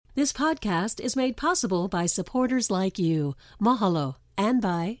This podcast is made possible by supporters like you. Mahalo. And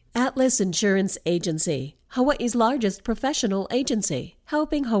by Atlas Insurance Agency, Hawaii's largest professional agency,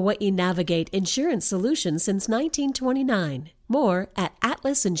 helping Hawaii navigate insurance solutions since 1929. More at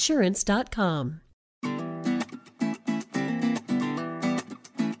atlasinsurance.com.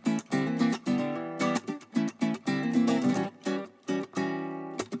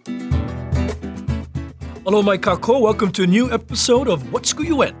 Hello, my kako. Welcome to a new episode of What's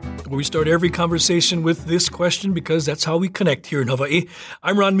Kuyuan, where we start every conversation with this question because that's how we connect here in Hawaii.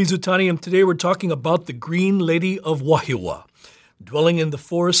 I'm Ron Mizutani, and today we're talking about the Green Lady of Wahiawa. Dwelling in the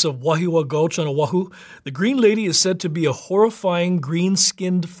forests of Wahiawa Gulch on Oahu, the Green Lady is said to be a horrifying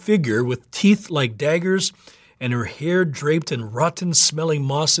green-skinned figure with teeth like daggers and her hair draped in rotten-smelling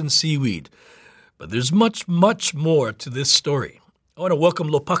moss and seaweed. But there's much, much more to this story. I want to welcome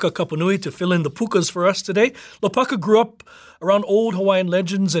Lopaka Kapanui to fill in the pukas for us today. Lopaka grew up around old Hawaiian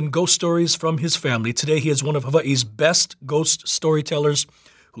legends and ghost stories from his family. Today he is one of Hawaii's best ghost storytellers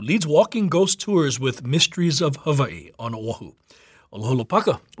who leads walking ghost tours with Mysteries of Hawaii on Oahu. Aloha,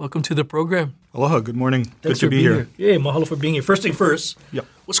 Lopaka. Welcome to the program. Aloha. Good morning. Thanks Good to be here. Yeah, mahalo for being here. First thing first, Yep.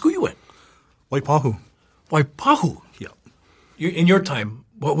 What's Kuyuan? Waipahu. Waipahu. Yep. In your time,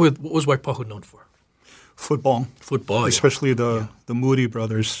 what was Waipahu known for? Football. Football, Especially the Moody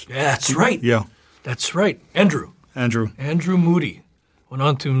brothers. Yeah, that's right. Yeah. That's right. Andrew Moody went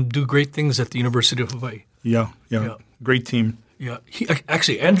on to do great things at the University of Hawaii. Yeah. Yeah. Great team. Yeah,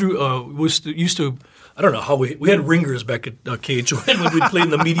 Andrew used to. I don't know how we had ringers back at KHON when we'd play in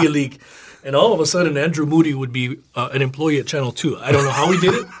the media league, and all of a sudden Andrew Moody would be an employee at Channel 2. I don't know how he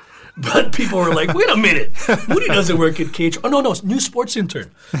did it, but people were like, "Wait a minute, Moody doesn't work at KHON." Oh no, new sports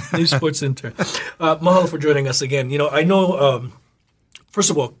intern. Mahalo for joining us again. You know, I know. First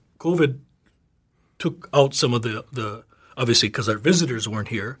of all, COVID took out some of the obviously because our visitors weren't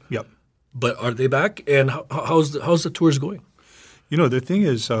here. Yep. But are they back? And how's the tours going? You know, the thing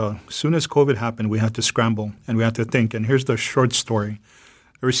is, as soon as COVID happened, we had to scramble and we had to think. And here's the short story.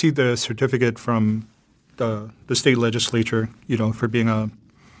 I received a certificate from the state legislature, for being a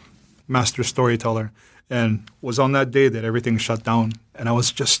master storyteller, and was on that day that everything shut down. And I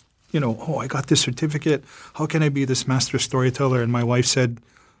was just, I got this certificate. How can I be this master storyteller? And my wife said,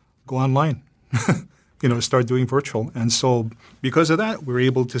 go online, start doing virtual. And so because of that, we were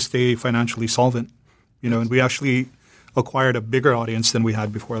able to stay financially solvent, and we actually acquired a bigger audience than we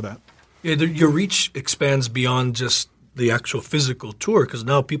had before that. Yeah, your reach expands beyond just the actual physical tour because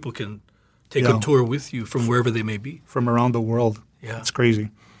now people can take a tour with you from wherever they may be. From around the world. Yeah. It's crazy.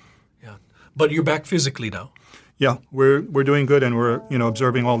 Yeah. But you're back physically now. Yeah, we're doing good and we're,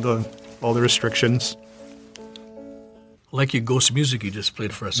 observing all the restrictions. I like your ghost music you just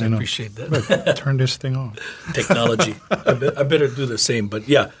played for us. I appreciate that. Look, turn this thing on. Technology. I better do the same. But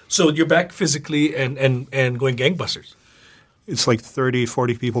yeah, so you're back physically and going gangbusters. It's like 30,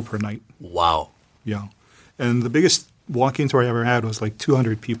 40 people per night. Wow. Yeah. And the biggest walk-in tour I ever had was like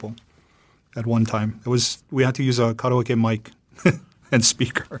 200 people at one time. We had to use a karaoke mic and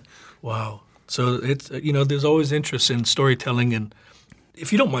speaker. Wow. So it's there's always interest in storytelling, and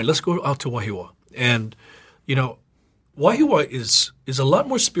if you don't mind, let's go out to Wahiawa. And Wahiawa is a lot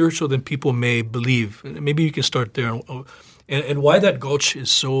more spiritual than people may believe. Maybe you can start there, and why that gulch is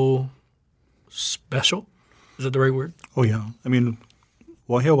so special. Is that the right word? Oh yeah. I mean,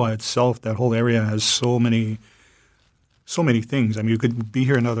 Wahiawa itself, that whole area has so many things. I mean, you could be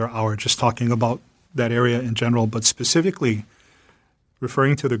here another hour just talking about that area in general, but specifically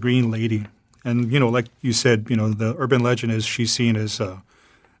referring to the Green Lady. And, like you said, the urban legend is she's seen as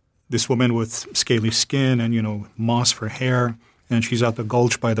this woman with scaly skin and, moss for hair, and she's at the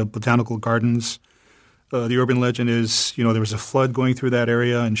gulch by the botanical gardens. The urban legend is, there was a flood going through that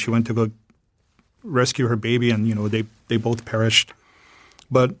area, and she went to go rescue her baby, and, they both perished.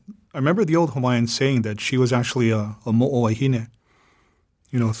 But I remember the old Hawaiians saying that she was actually a mo'owahine,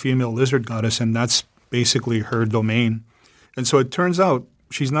 female lizard goddess, and that's basically her domain. And so it turns out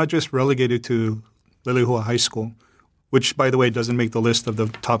she's not just relegated to Lelehua High School, which, by the way, doesn't make the list of the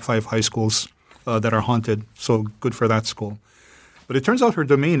top 5 high schools that are haunted, so good for that school. But it turns out her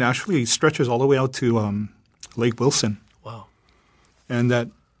domain actually stretches all the way out to Lake Wilson. Wow. And that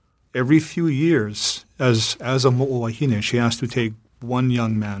every few years, as a mo'owahine, she has to take one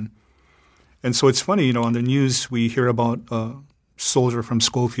young man. And so it's funny, on the news we hear about a soldier from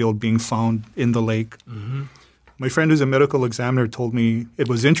Schofield being found in the lake. Mm-hmm. My friend who's a medical examiner told me it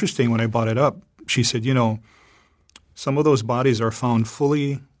was interesting when I brought it up. She said, some of those bodies are found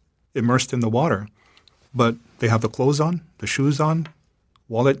fully immersed in the water, but they have the clothes on, the shoes on,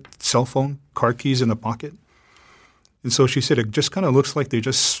 wallet, cell phone, car keys in the pocket. And so she said it just kind of looks like they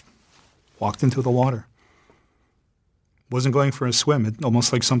just walked into the water. Wasn't going for a swim. It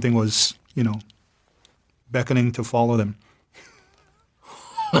almost like something was, beckoning to follow them.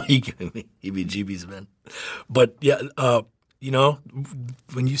 You giving me heebie-jeebies, man. But yeah,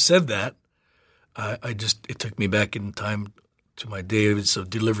 when you said that, it took me back in time to my days of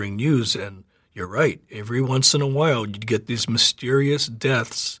delivering news, and you're right. Every once in a while, you'd get these mysterious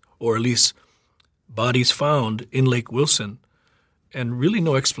deaths, or at least bodies found in Lake Wilson, and really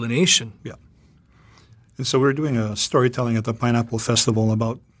no explanation. Yeah. And so we were doing a storytelling at the Pineapple Festival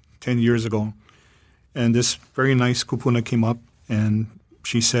about 10 years ago, and this very nice kupuna came up, and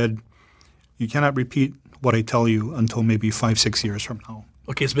she said, "You cannot repeat what I tell you until maybe 5-6 years from now."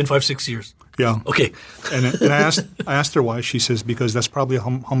 Okay, it's been 5-6 years. Yeah. Okay. and I asked her why. She says, because that's probably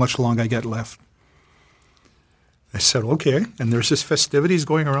how much longer I get left. I said, okay. And there's this festivities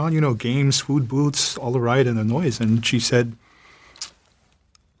going around, games, food booths, all the ride and the noise. And she said,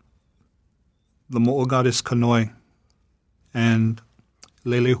 the mo'o goddess Kanoi and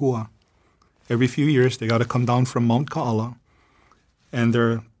Lelehua, every few years they got to come down from Mount Ka'ala, and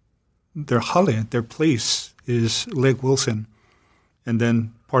their hale, their place is Lake Wilson, and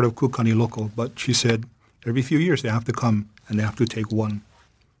then part of Kukani Local. But she said every few years they have to come and they have to take one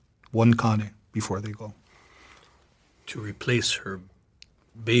kane before they go. To replace her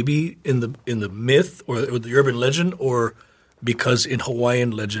baby in the myth or the urban legend, or because in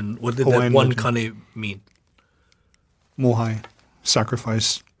Hawaiian legend, what did that one kane mean? Mohai,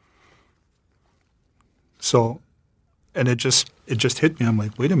 sacrifice. So, and it just hit me. I'm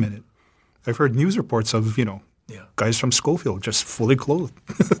like, wait a minute. I've heard news reports of, guys from Schofield just fully clothed.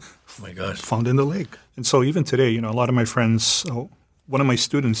 Oh my gosh. Found in the lake. And so even today, a lot of my friends, one of my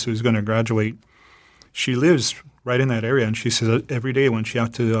students who's going to graduate, she lives right in that area. And she says every day when she has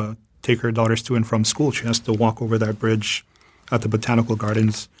to take her daughters to and from school, she has to walk over that bridge at the Botanical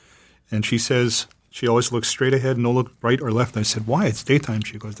Gardens. And she says she always looks straight ahead, no look right or left. I said, why? It's daytime.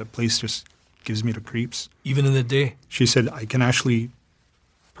 She goes, that place just gives me the creeps. Even in the day? She said, I can actually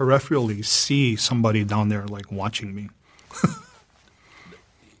peripherally see somebody down there like watching me.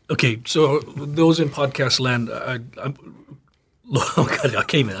 Okay, so those in podcast land, I'm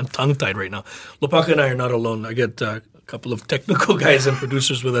tongue-tied right now. Lopaka and I are not alone. I get a couple of technical guys and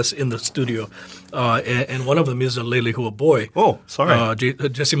producers with us in the studio, and one of them is a Lelehua boy. Oh, sorry.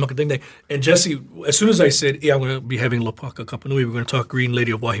 Jesse Makadingne. And Jesse, as soon as I said, I'm going to be having Lopaka Kapanui, we're going to talk Green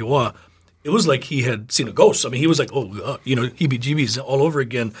Lady of Wahiawa, it was like he had seen a ghost. I mean, he was like, heebie-jeebies all over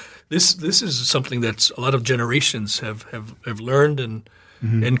again. This is something that a lot of generations have learned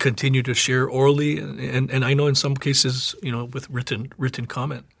and continue to share orally, and I know in some cases, with written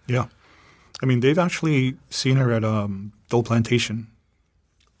comment. Yeah. I mean, they've actually seen her at Dole Plantation.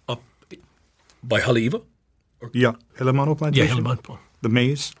 Up by Haleiwa? Yeah, Helemano Plantation. Yeah, Helemano. The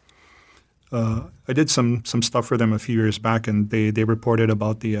maize. I did some stuff for them a few years back, and they reported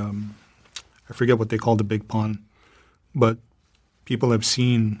about the, I forget what they call the big pond, but people have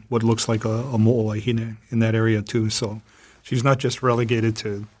seen what looks like a mo'oahine in that area too, so she's not just relegated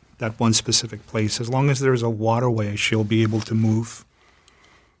to that one specific place. As long as there's a waterway, she'll be able to move.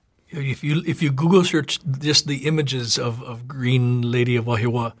 If you Google search just the images of Green Lady of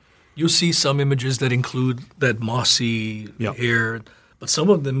Wahiawa, you'll see some images that include that mossy hair, but some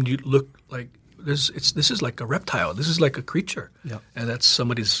of them you look like this is like a reptile. This is like a creature, and that's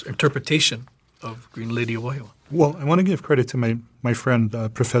somebody's interpretation of Green Lady of Wahiawa. Well, I want to give credit to my friend,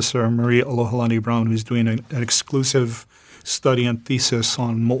 Professor Maria Alohalani Brown, who's doing an exclusive study and thesis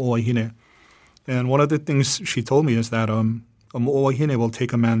on mo'oahine. And one of the things she told me is that a mo'oahine will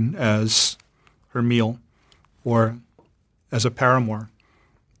take a man as her meal or as a paramour,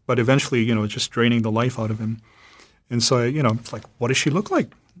 but eventually, just draining the life out of him. And so, it's like, what does she look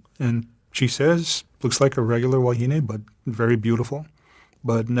like? And she says, looks like a regular wahine, but very beautiful,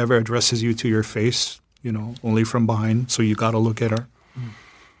 but never addresses you to your face, only from behind, so you got to look at her.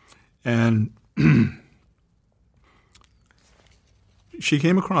 And she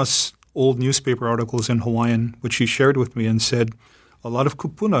came across old newspaper articles in Hawaiian, which she shared with me and said a lot of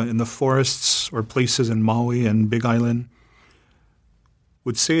kupuna in the forests or places in Maui and Big Island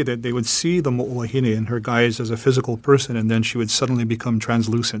would say that they would see the mo'oahine in her guise as a physical person, and then she would suddenly become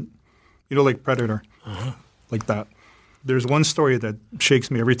translucent, like Predator, like that. There's one story that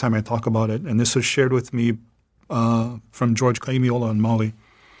shakes me every time I talk about it, and this was shared with me from George Kaimiola on Maui.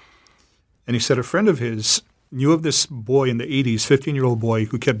 And he said a friend of his knew of this boy in the 80s, 15-year-old boy,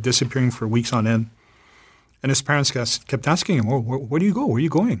 who kept disappearing for weeks on end. And his parents kept asking him, where do you go? Where are you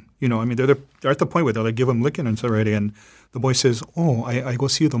going? They're at the point where they'll give him lickings already. And the boy says, I go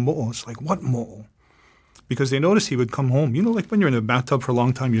see the mo'o. It's like, what mo'o? because they noticed he would come home. You know, like when you're in the bathtub for a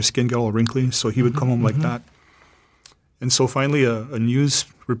long time, your skin get all wrinkly. So he would come home like that. And so finally a news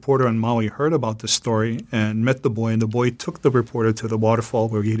reporter on Maui heard about this story and met the boy. And the boy took the reporter to the waterfall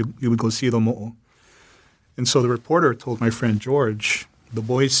where he would go see the mo'o. And so the reporter told my friend George, the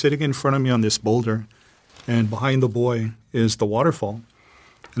boy's sitting in front of me on this boulder. And behind the boy is the waterfall.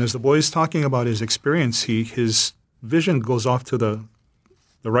 And as the boy is talking about his experience, his vision goes off to the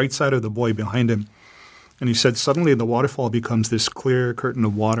right side of the boy behind him. And he said suddenly the waterfall becomes this clear curtain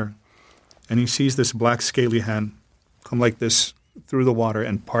of water. And he sees this black scaly hand come like this through the water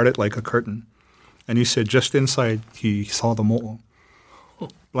and part it like a curtain. And he said just inside he saw the mo'o.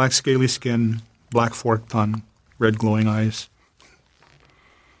 Black scaly skin, black forked tongue, red glowing eyes.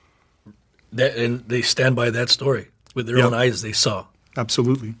 And they stand by that story. With their own eyes they saw.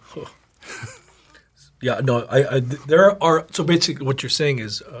 Absolutely. Yeah, no, there are, so basically what you're saying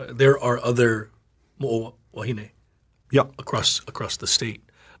is there are other mo'o wahine across the state.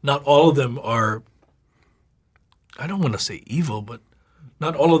 Not all of them are, I don't want to say evil, but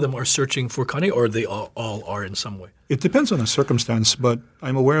not all of them are searching for kane, or they all are in some way. It depends on the circumstance, but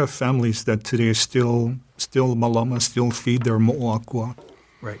I'm aware of families that today still malama, still feed their mo'o akua.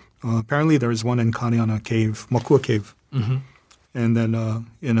 Right. Apparently there's one in Kaneana Cave, Makua Cave. Mm-hmm. And then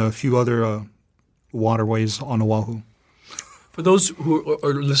in a few other waterways on Oahu. For those who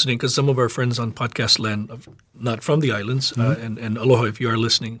are listening, because some of our friends on podcast land, not from the islands, and aloha if you are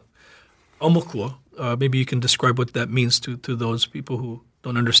listening, Aumakua, maybe you can describe what that means to those people who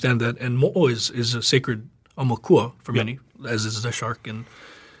don't understand that. And mo'o is a sacred Aumakua for many, as is the shark and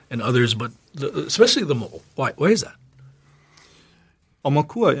others, but especially the mo'o. Why is that?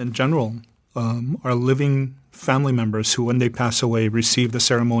 Aumakua in general are living family members who, when they pass away, receive the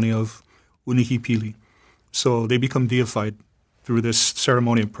ceremony of unihipili. So they become deified through this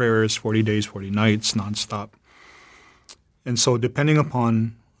ceremony of prayers, 40 days, 40 nights, nonstop. And so depending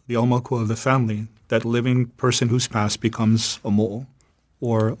upon the aumakua of the family, that living person who's passed becomes a mo'o,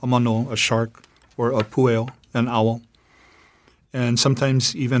 or a mano, a shark, or a pueo, an owl. And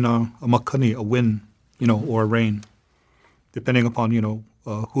sometimes even a makani, a wind, or a rain, depending upon,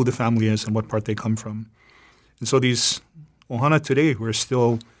 who the family is and what part they come from. And so these ohana today who are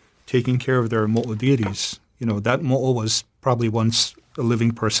still taking care of their mo'o deities, that mo'o was probably once a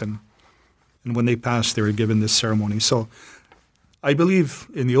living person. And when they passed, they were given this ceremony. So I believe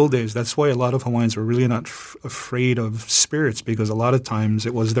in the old days, that's why a lot of Hawaiians were really not afraid of spirits, because a lot of times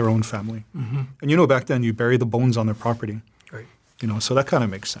it was their own family. Mm-hmm. And back then you bury the bones on their property. Right. So that kind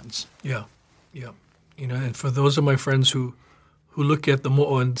of makes sense. Yeah. And for those of my friends who look at the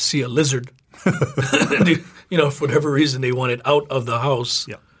mo'o and see a lizard, and, for whatever reason they want it out of the house,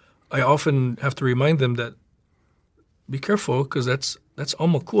 I often have to remind them that be careful, because that's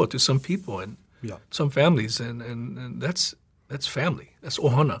aumakua to some people and some families, and that's family. That's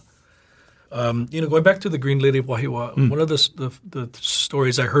ohana. Going back to the Green Lady of Wahiawa, one of the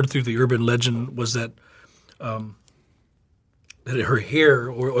stories I heard through the urban legend was that that her hair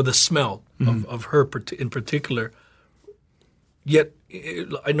or the smell of her in particular. Yet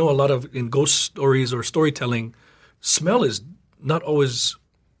I know a lot of in ghost stories or storytelling, smell is not always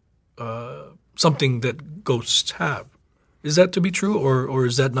something that ghosts have. Is that to be true, or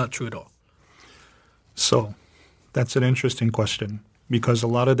is that not true at all? So that's an interesting question, because a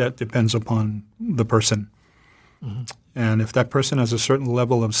lot of that depends upon the person. Mm-hmm. And if that person has a certain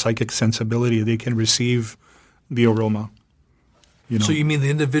level of psychic sensibility, they can receive the aroma. So you mean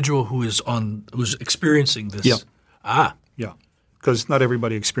the individual who's experiencing this? Yeah. Yeah. Because not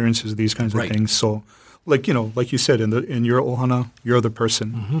everybody experiences these kinds of things. So, like you said, in your ohana, you're the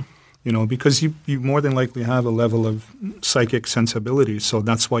person. Mm-hmm. Because you more than likely have a level of psychic sensibility. So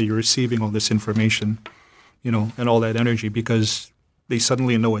that's why you're receiving all this information, and all that energy, because they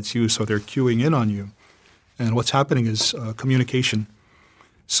suddenly know it's you. So they're cueing in on you. And what's happening is communication.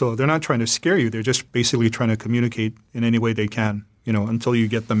 So they're not trying to scare you. They're just basically trying to communicate in any way they can, until you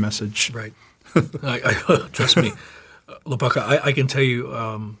get the message. Right. I trust me. Lopaka, I can tell you,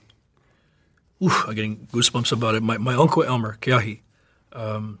 I'm getting goosebumps about it. My uncle Elmer Keahi,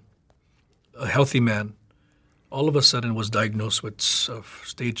 a healthy man, all of a sudden was diagnosed with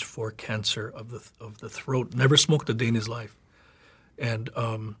stage 4 cancer of the throat. Never smoked a day in his life, and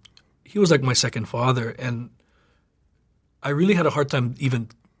he was like my second father. And I really had a hard time even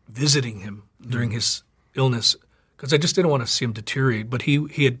visiting him during his illness, because I just didn't want to see him deteriorate. But he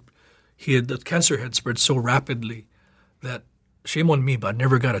had the cancer had spread so rapidly that shame on me, but I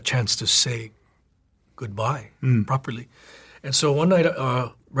never got a chance to say goodbye properly. And so one night,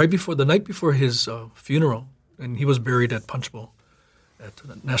 the night before his funeral, and he was buried at Punch Bowl at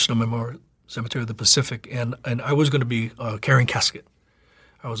the National Memorial Cemetery of the Pacific, and I was going to be carrying casket.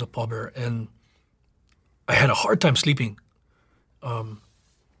 I was a pallbearer, and I had a hard time sleeping. But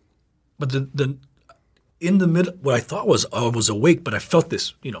the in the middle, what I thought was I was awake, but I felt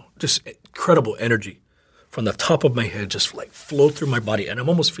this, just incredible energy from the top of my head just like flow through my body, and I'm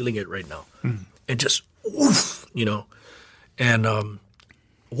almost feeling it right now. And just oof, and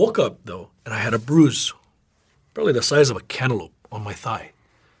woke up though, and I had a bruise, probably the size of a cantaloupe on my thigh,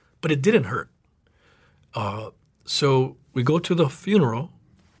 but it didn't hurt. So we go to the funeral.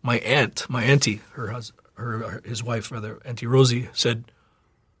 My auntie, his wife, Auntie Rosie, said,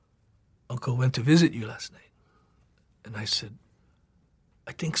 "Uncle went to visit you last night." And I said,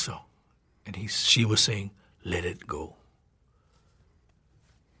 "I think so." And she was saying, "Let it go.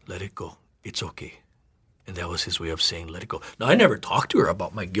 Let it go. It's okay." And that was his way of saying, "Let it go." Now, I never talked to her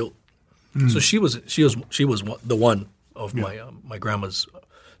about my guilt. So she was the one of my grandma's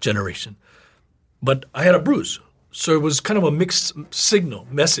generation. But I had a bruise. So it was kind of a mixed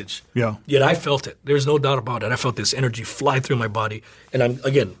message. Yeah. Yet I felt it. There's no doubt about it. I felt this energy fly through my body. And I'm,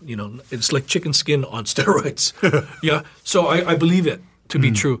 again, it's like chicken skin on steroids. Yeah. So I believe it to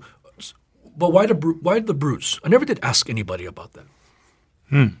be true. But why the bruise? I never did ask anybody about that.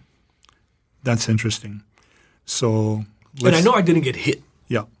 That's interesting. So, and I know I didn't get hit.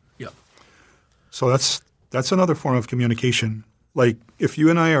 Yeah. Yeah. So that's another form of communication. Like if you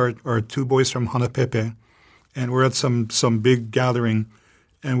and I are two boys from Hanapepe, and we're at some big gathering,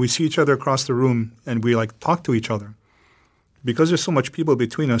 and we see each other across the room, and we like talk to each other. Because there's so much people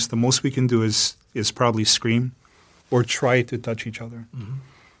between us, the most we can do is probably scream, or try to touch each other.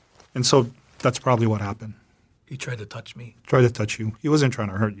 And so that's probably what happened. He tried to touch me. Tried to touch you. He wasn't trying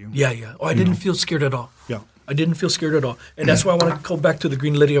to hurt you. Yeah. Oh, I didn't feel scared at all. Yeah. I didn't feel scared at all. And that's why I want to go back to the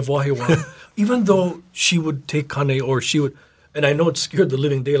Green Lady of Wahiawa. Even though she would take Kane, or she would, and I know it scared the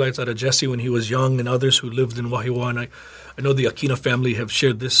living daylights out of Jesse when he was young, and others who lived in Wahiawa. And I know the Akina family have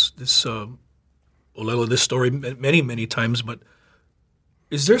shared this story many, many times. But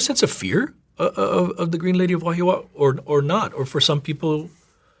is there a sense of fear of the Green Lady of Wahiawa, or not? Or for some people,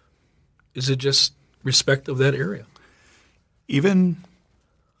 is it just respect of that area? Even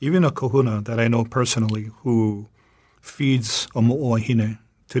a kahuna that I know personally who feeds a mo'oahine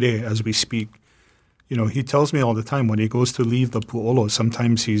today as we speak, he tells me all the time when he goes to leave the pu'olo,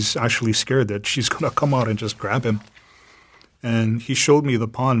 sometimes he's actually scared that she's going to come out and just grab him. And he showed me the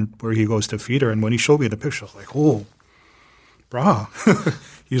pond where he goes to feed her, and when he showed me the picture, I was like, oh, brah.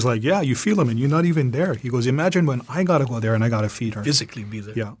 He's like, yeah, you feel him, and you're not even there. He goes, imagine when I got to go there and I got to feed her. Physically be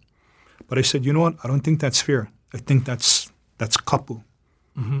there. Yeah. But I said, you know what? I don't think that's fear. I think that's kapu.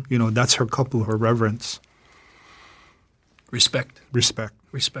 That's her kapu, her reverence. Respect.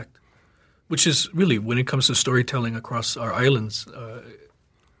 Respect. Which is really, when it comes to storytelling across our islands,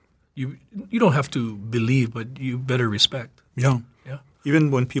 you don't have to believe, but you better respect. Yeah. Yeah.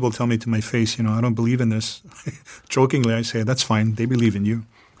 Even when people tell me to my face, I don't believe in this, jokingly I say, that's fine. They believe in you.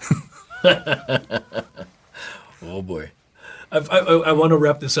 Oh, boy. I want to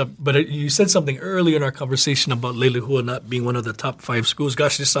wrap this up, but you said something earlier in our conversation about Leilehua not being one of the top 5 schools.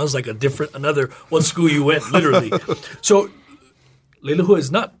 Gosh, this sounds like another one school you went, literally. So Leilehua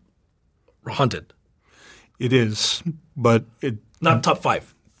is not haunted. It is, but not top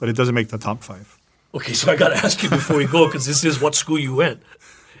 5. But it doesn't make the top 5. Okay, so I got to ask you before we go, because this is what school you went.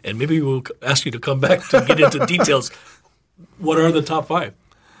 And maybe we'll ask you to come back to get into details. What are the top 5?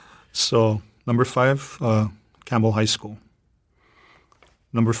 So, number 5, Campbell High School.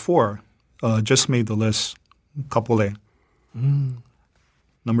 Number 4, just made the list, Kapolei.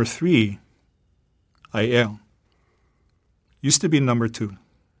 Number 3, Aiea. Used to be number 2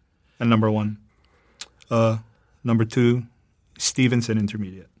 and number 1. Number 2, Stevenson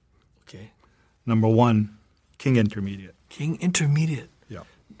Intermediate. Okay. Number 1, King Intermediate. King Intermediate. Yeah.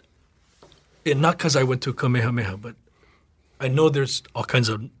 And not because I went to Kamehameha, but I know there's all kinds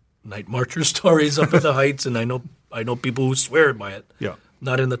of night marcher stories up at the Heights, and I know people who swear by it. Yeah.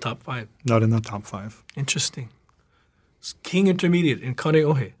 Not in the top 5. Not in the top 5. Interesting. It's King Intermediate in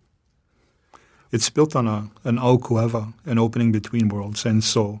Kaneohe. It's built on an aukueva, an opening between worlds. And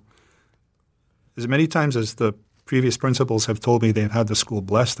so as many times as the previous principals have told me they've had the school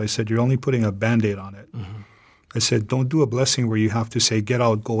blessed, I said, you're only putting a Band-Aid on it. I said, don't do a blessing where you have to say, get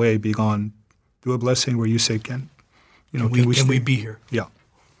out, go away, be gone. Do a blessing where you say, can we be here? Yeah.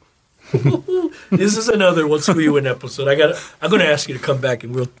 This is another What School You In episode. I'm going to ask you to come back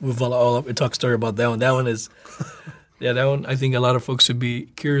and we'll follow all up and talk story about that one. That one is, that one I think a lot of folks would be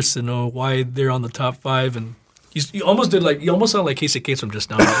curious to know why they're on the top 5 and You almost sound like Casey Kasem from just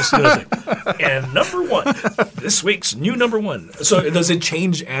now. And number one, this week's new number one. So does it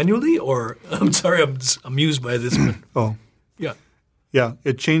change annually, or I'm sorry, I'm just amused by this one. Oh, yeah,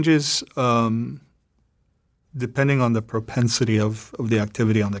 it changes depending on the propensity of the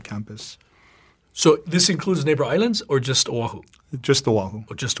activity on the campus. So this includes neighbor islands or just Oahu? Just Oahu.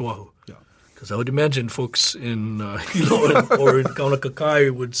 Or just Oahu. Yeah. Because I would imagine folks in Hilo or in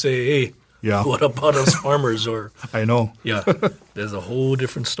Kaunakakai would say, hey, what about us farmers? Or I know. Yeah, there's a whole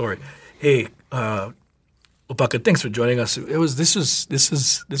different story. Hey, Opaka, thanks for joining us.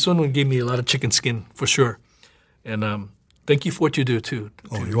 This one gave me a lot of chicken skin for sure. And thank you for what you do too.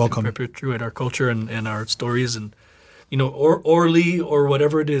 You're welcome. To perpetuate our culture and our stories, and orally or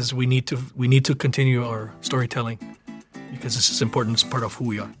whatever it is, we need to continue our storytelling because this is important. It's part of who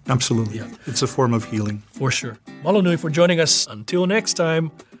we are. Absolutely. Yeah. It's a form of healing. For sure. Malo nui for joining us. Until next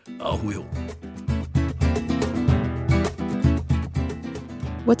time, ahuiho.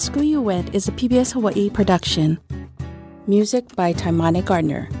 What School You Went is a PBS Hawaii production. Music by Taimane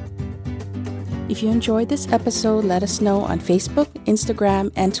Gardner. If you enjoyed this episode, let us know on Facebook,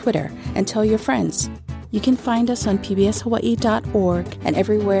 Instagram, and Twitter, and tell your friends. You can find us on pbshawaii.org and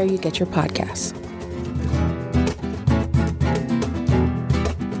everywhere you get your podcasts.